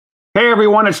Hey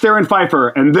everyone, it's Darrin Pfeiffer,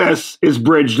 and this is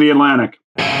Bridge the Atlantic.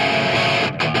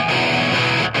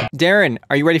 Darrin,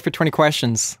 are you ready for 20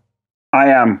 questions? I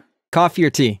am. Coffee or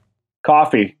tea?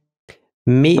 Coffee.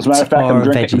 Meat As a matter of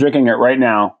fact, I'm drinking it right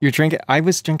now. You're drinking? I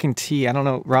was drinking tea. I don't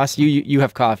know. Ross, you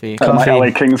have coffee. My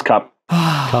LA Kings cup.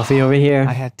 Coffee over here.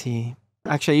 I had tea.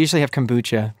 Actually, I usually have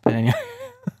kombucha, but anyway.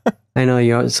 I know,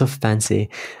 you're so fancy.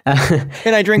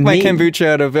 And I drink my kombucha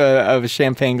out of a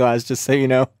champagne glass, just so you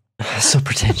know. So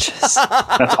pretentious.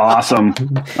 That's awesome.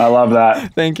 I love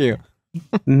that. Thank you.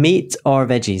 Meat or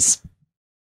veggies?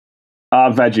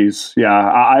 Veggies. Yeah,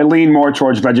 I lean more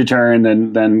towards vegetarian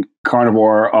than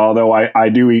carnivore, although I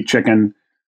do eat chicken.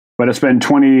 But it's been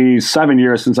 27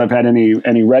 years since I've had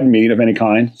any red meat of any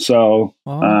kind. So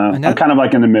I'm kind of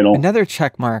like in the middle. Another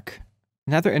check mark.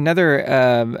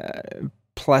 Another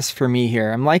plus for me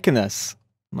here. I'm liking this.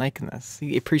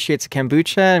 He appreciates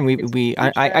kombucha, and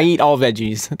I eat all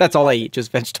veggies. That's all I eat,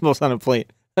 just vegetables on a plate.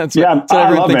 That's what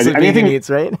everyone thinks a vegan eats,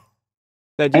 right?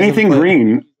 Anything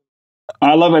green.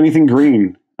 I love anything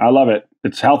green. I love it.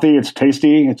 It's healthy. It's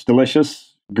tasty. It's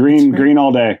delicious. Green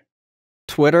all day.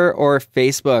 Twitter or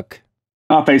Facebook?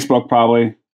 Facebook,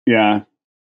 probably. Yeah.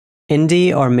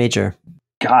 Indie or major?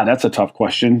 God, that's a tough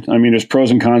question. I mean, there's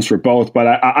pros and cons for both, but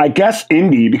I guess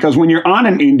indie, because when you're on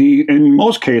an indie, in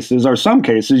most cases or some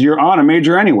cases, you're on a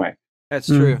major anyway. That's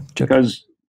true. Because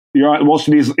most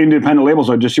of these independent labels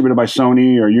are distributed by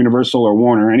Sony or Universal or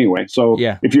Warner anyway. So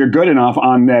if you're good enough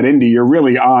on that indie, you're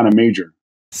really on a major.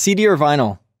 CD or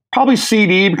vinyl? Probably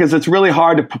CD, because it's really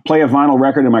hard to play a vinyl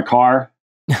record in my car.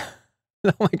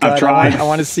 Oh my God, I've tried. I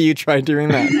want to see you try doing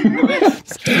that.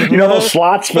 You know those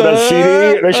slots for the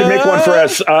CD? They should make one for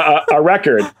a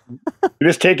record. You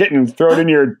just take it and throw it in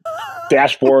your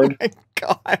dashboard. Oh my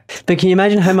God. But can you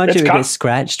imagine how much it would get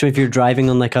scratched if you're driving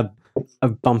on like a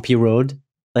bumpy road?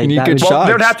 Like you that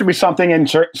there would have to be something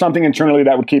internally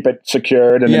that would keep it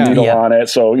secured and a needle on it,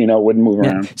 so it wouldn't move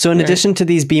around. So in addition to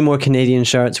these Be More Canadian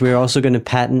shirts, we're also going to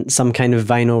patent some kind of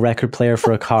vinyl record player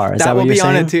for a car. Is that what you're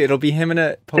saying? That will be on it too. It'll be him in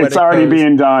a poetic It's already pose.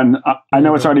 being done. I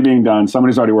know it's already being done.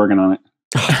 Somebody's already working on it.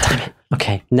 Oh, damn it.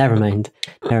 Okay, never mind.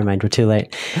 We're too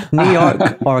late. New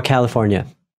York or California?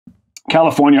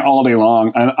 California all day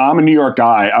long. I'm a New York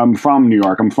guy. I'm from New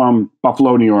York. I'm from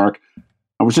Buffalo, New York,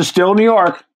 which is still New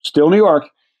York. Still New York.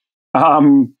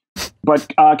 But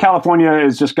California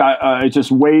is just it's just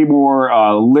way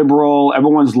more liberal.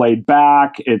 Everyone's laid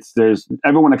back.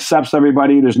 Everyone accepts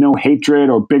everybody. There's no hatred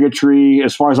or bigotry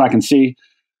as far as I can see.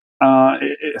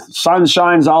 Sun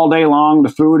shines all day long. The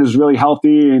food is really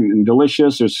healthy and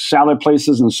delicious. There's salad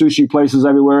places and sushi places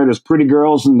everywhere. There's pretty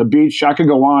girls on the beach. I could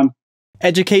go on.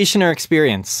 Education or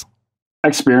experience?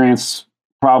 Experience.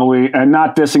 Probably, and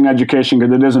not dissing education,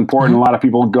 because it is important. A lot of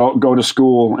people go to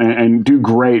school and do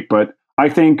great, but I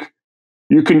think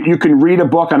you can read a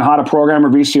book on how to program a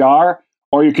VCR,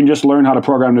 or you can just learn how to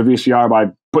program the VCR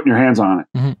by putting your hands on it.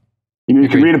 Mm-hmm. You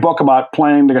can read a book about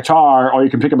playing the guitar, or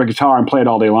you can pick up a guitar and play it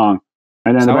all day long,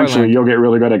 and then eventually you'll get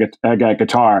really good at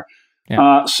guitar.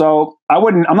 Yeah. So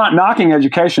I'm not knocking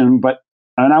education,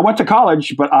 and I went to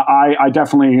college, but I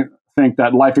definitely think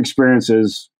that life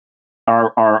experiences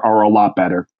are a lot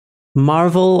better.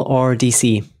 Marvel or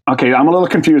DC? Okay, I'm a little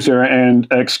confused here, and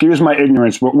excuse my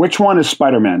ignorance, but which one is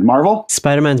Spider-Man? Marvel?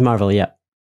 Spider-Man's Marvel, yeah.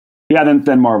 Yeah,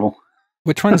 then Marvel.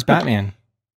 Which one's Batman?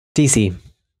 DC.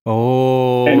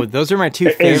 Oh, those are my two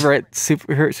favorite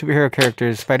superhero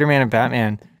characters, Spider-Man and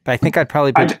Batman. But I think I'd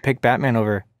probably pick Batman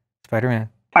over Spider-Man.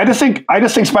 I just think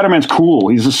Spider-Man's cool.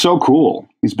 He's just so cool.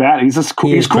 He's bad. He's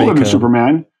cooler than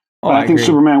Superman. But I think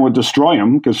Superman would destroy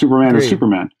him, because Superman is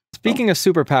Superman. Speaking of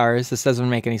superpowers, this doesn't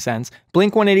make any sense.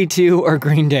 Blink-182 or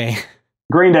Green Day?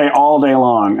 Green Day all day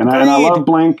long, and I love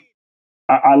Blink.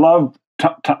 I love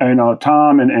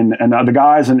Tom and the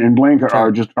guys in Blink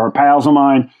are pals of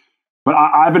mine. But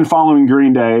I've been following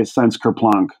Green Day since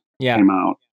Kerplunk came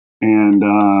out, and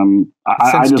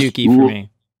Dookie for me.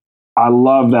 I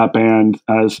love that band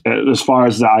as far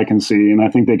as I can see, and I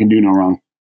think they can do no wrong.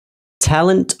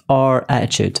 Talent or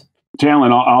attitude?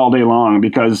 Talent all day long,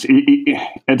 because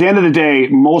at the end of the day,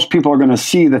 most people are going to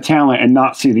see the talent and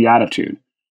not see the attitude.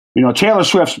 Taylor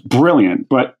Swift's brilliant,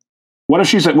 but what if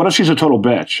she's a total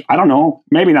bitch? I don't know.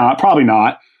 Maybe not. Probably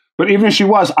not. But even if she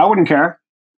was, I wouldn't care.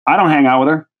 I don't hang out with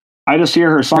her. I just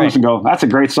hear her songs and go, "That's a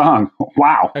great song.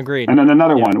 Wow." Agreed. And then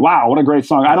another one. Wow, what a great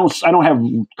song. I don't have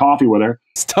coffee with her.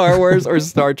 Star Wars or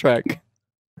Star Trek?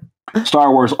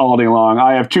 Star Wars all day long.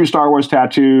 I have 2 Star Wars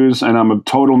tattoos, and I'm a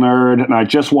total nerd. And I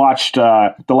just watched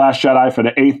The Last Jedi for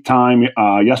the 8th time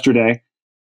yesterday.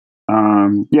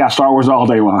 Star Wars all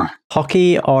day long.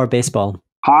 Hockey or baseball?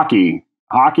 Hockey.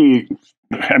 hockey.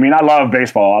 I mean, I love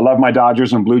baseball. I love my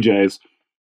Dodgers and Blue Jays.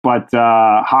 But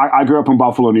I grew up in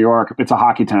Buffalo, New York. It's a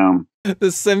hockey town.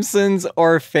 The Simpsons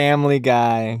or Family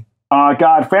Guy?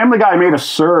 God, Family Guy made a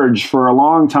surge for a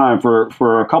long time.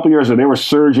 For a couple years, they were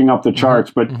surging up the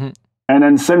charts. But and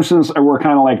then Simpsons were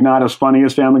kind of like not as funny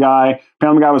as Family Guy.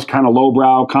 Family Guy was kind of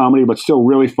lowbrow comedy, but still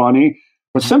really funny.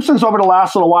 But Simpsons over the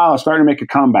last little while is starting to make a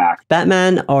comeback.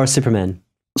 Batman or Superman?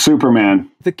 Superman.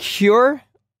 The Cure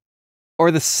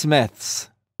or the Smiths?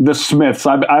 The Smiths.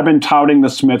 I've been touting the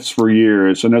Smiths for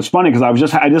years, and it's funny because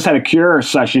I just had a Cure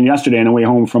session yesterday on the way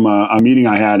home from a meeting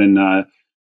I had in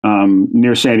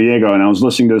near San Diego, and I was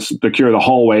listening to the Cure the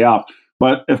whole way up.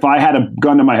 But if I had a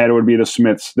gun to my head, it would be the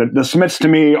Smiths. The Smiths to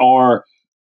me are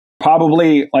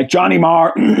probably like Johnny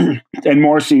Marr and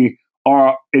Morrissey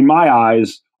are, in my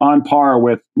eyes, on par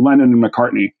with Lennon and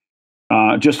McCartney.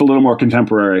 Just a little more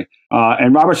contemporary.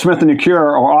 And Robert Smith and the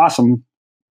Cure are awesome,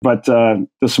 but the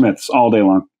Smiths all day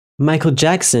long. Michael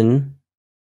Jackson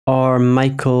or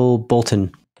Michael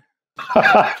Bolton?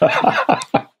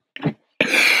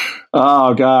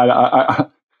 Oh, God.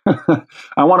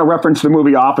 I want to reference the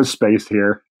movie Office Space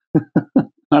here.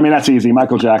 I mean, that's easy.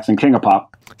 Michael Jackson, king of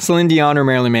pop. Celine Dion or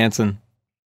Marilyn Manson?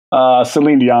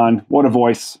 Celine Dion. What a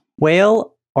voice.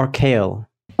 Whale or Kale?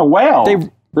 A whale.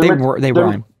 They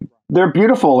rhyme. They're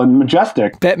beautiful and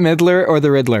majestic. Bette Midler or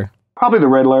the Riddler? Probably the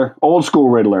Riddler. Old school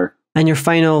Riddler. And your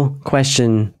final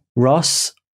question,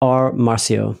 Ross or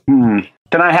Marcio?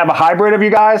 Can I have a hybrid of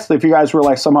you guys? If you guys were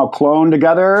like somehow cloned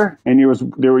together and you were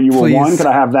one, could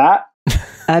I have that?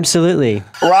 Absolutely.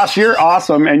 Ross, you're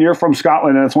awesome, and you're from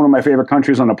Scotland, and it's one of my favorite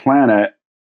countries on the planet.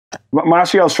 But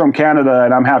Marcio's from Canada,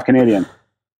 and I'm half Canadian.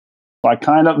 So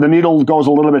the needle goes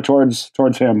a little bit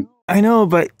towards him. I know,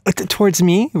 but towards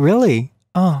me? Really?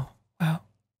 Oh, wow.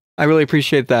 I really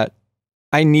appreciate that.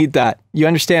 I need that. You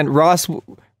understand? Ross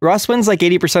wins like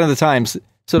 80% of the times,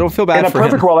 so don't feel bad for him. In a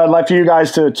perfect world, I'd like for you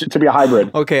guys to be a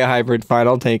hybrid. Okay, a hybrid. Fine,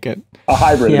 I'll take it. A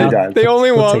hybrid, yeah. you guys. They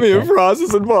only want me if Ross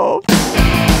is involved.